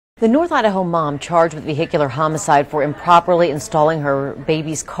The North Idaho mom charged with vehicular homicide for improperly installing her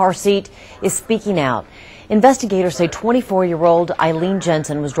baby's car seat is speaking out. Investigators say 24-year-old Eileen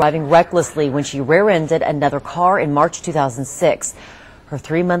Jensen was driving recklessly when she rear-ended another car in March 2006. Her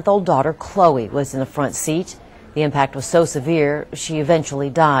 3-month-old daughter, Chloe, was in the front seat. The impact was so severe, she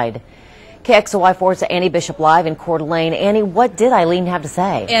eventually died. KXLY4's Annie Bishop live in Coeur d'Alene. Annie, what did Eileen have to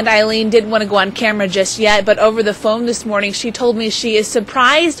say? And Eileen didn't want to go on camera just yet, but over the phone this morning, she told me she is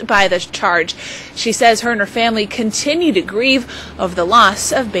surprised by the charge. She says her and her family continue to grieve over the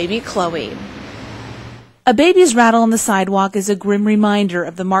loss of baby Chloe. A baby's rattle on the sidewalk is a grim reminder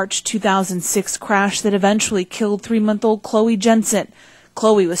of the March 2006 crash that eventually killed 3-month-old Chloe Jensen.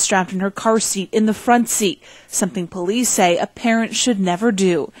 Chloe was strapped in her car seat in the front seat, something police say a parent should never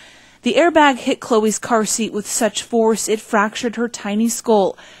do. The airbag hit Chloe's car seat with such force it fractured her tiny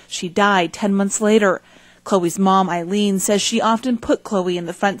skull. She died 10 months later. Chloe's mom, Eileen, says she often put Chloe in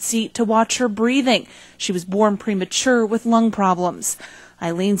the front seat to watch her breathing. She was born premature with lung problems.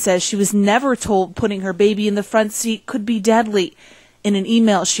 Eileen says she was never told putting her baby in the front seat could be deadly. In an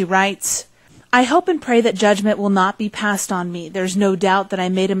email, she writes, "I hope and pray that judgment will not be passed on me. There's no doubt that I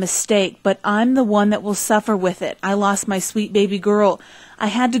made a mistake, but I'm the one that will suffer with it. I lost my sweet baby girl. I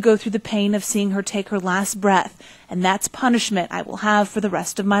had to go through the pain of seeing her take her last breath, and that's punishment I will have for the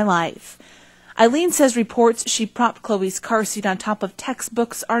rest of my life." Eileen says reports she propped Chloe's car seat on top of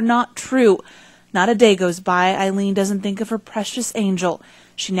textbooks are not true. Not a day goes by Eileen doesn't think of her precious angel.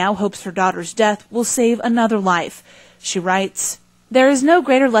 She now hopes her daughter's death will save another life. She writes, "There is no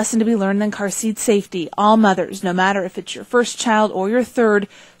greater lesson to be learned than car seat safety. All mothers, no matter if it's your first child or your third,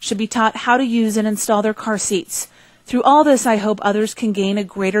 should be taught how to use and install their car seats. Through all this, I hope others can gain a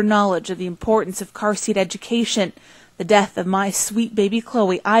greater knowledge of the importance of car seat education. The death of my sweet baby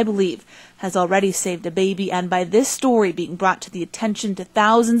Chloe, I believe, has already saved a baby, and by this story being brought to the attention to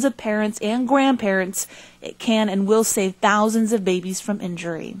thousands of parents and grandparents, it can and will save thousands of babies from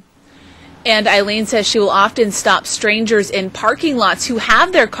injury." And Eileen says she will often stop strangers in parking lots who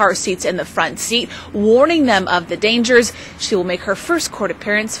have their car seats in the front seat, warning them of the dangers. She will make her first court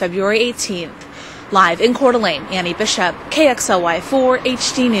appearance February 18th. Live in Coeur d'Alene, Annie Bishop, KXLY4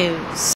 HD News.